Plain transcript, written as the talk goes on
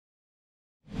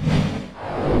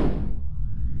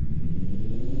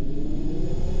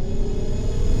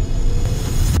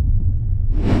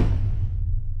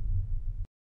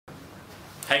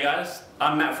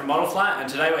I'm Matt from Modelflight, and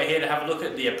today we're here to have a look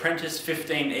at the Apprentice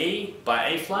 15E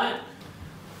by E-Flite.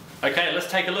 Okay, let's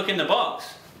take a look in the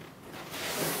box.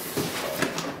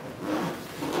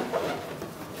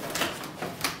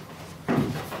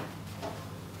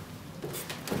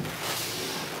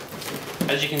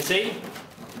 As you can see,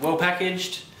 well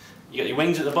packaged. You got your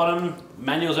wings at the bottom,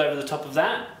 manuals over the top of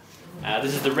that.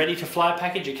 This is the ready to fly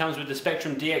package. It comes with the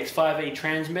Spektrum DX5E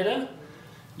transmitter.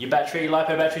 Your battery,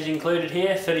 LiPo batteries included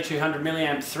here, 3200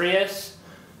 mAh 3S,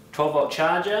 12 volt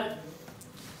charger.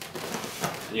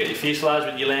 And you got your fuselage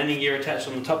with your landing gear attached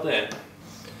on the top there.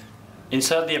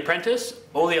 Inside the Apprentice,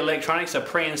 all the electronics are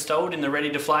pre-installed in the ready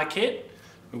to fly kit.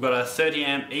 We've got a 30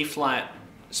 amp E-Flite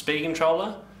speed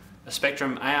controller, a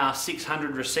Spektrum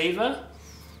AR600 receiver,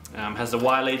 has the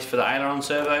Y leads for the aileron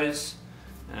servos.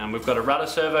 We've got a rudder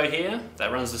servo here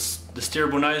that runs the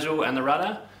steerable nozzle and the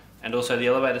rudder, and also the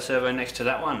elevator servo next to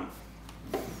that one.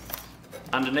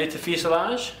 Underneath the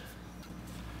fuselage,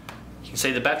 you can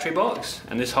see the battery box,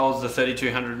 and this holds the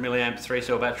 3200 mAh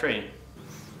 3-cell battery.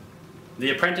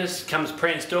 The Apprentice comes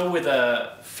pre-installed with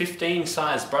a 15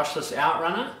 size brushless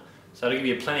outrunner, so it'll give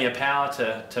you plenty of power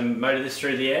to motor this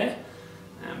through the air.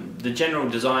 The general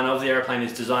design of the aeroplane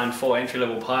is designed for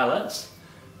entry-level pilots.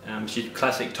 It's your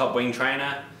classic top wing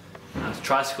trainer. It's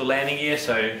tricycle landing gear,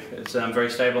 so it's very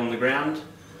stable on the ground.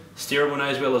 Steerable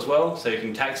nose wheel as well, so you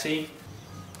can taxi.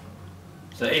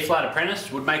 So the E-Flite Apprentice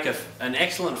would make an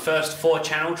excellent first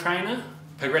 4-channel trainer,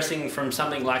 progressing from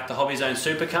something like the Hobby Zone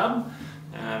Super Cub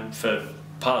for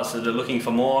pilots that are looking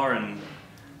for more and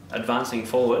advancing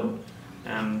forward.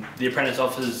 The Apprentice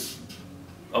offers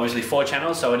obviously 4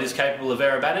 channels, so it is capable of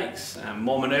aerobatics,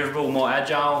 more manoeuvrable, more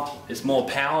agile. It's more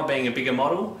power, being a bigger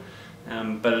model,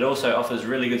 but it also offers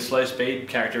really good slow speed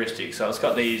characteristics. So it's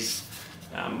got these,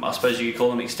 I suppose you could call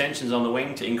them extensions on the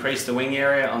wing to increase the wing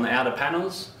area on the outer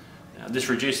panels. This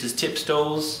reduces tip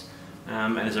stalls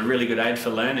and is a really good aid for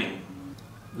learning.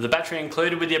 The battery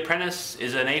included with the Apprentice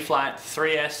is an E-Flite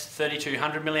 3S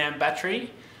 3200 mAh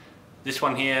battery. This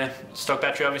one here, stock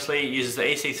battery obviously, uses the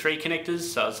EC3 connectors,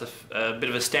 so it's a bit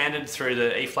of a standard through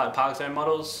the E-Flite Park Zone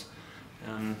models.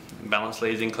 Balance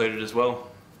leads included as well.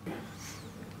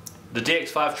 The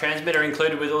DX5 transmitter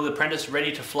included with all the Apprentice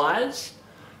ready to flyers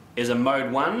is a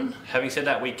mode 1. Having said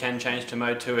that, we can change to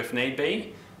mode 2 if need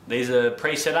be. These are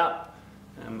pre-set up.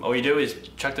 All you do is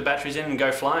chuck the batteries in and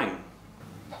go flying.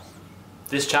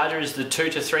 This charger is the 2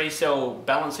 to 3 cell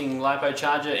balancing LiPo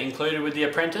charger included with the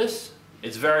Apprentice.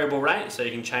 It's variable rate, so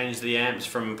you can change the amps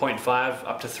from 0.5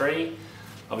 up to 3.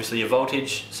 Obviously your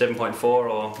voltage, 7.4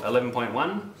 or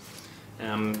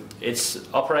 11.1.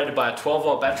 It's operated by a 12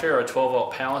 volt battery or a 12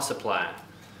 volt power supply.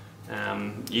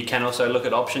 You can also look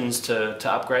at options to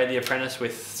upgrade the Apprentice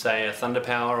with, say, a Thunder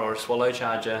Power or a Swallow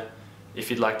charger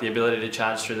if you'd like the ability to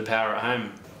charge through the power at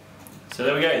home. So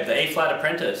there we go, the E-Flite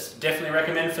Apprentice. Definitely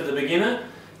recommend for the beginner.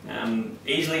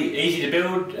 Easy to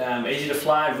build, easy to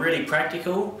fly, really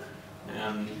practical.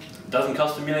 Doesn't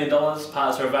cost $1 million,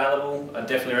 parts are available. I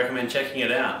definitely recommend checking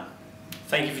it out.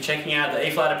 Thank you for checking out the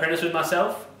E-Flite Apprentice with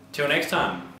myself. Till next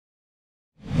time.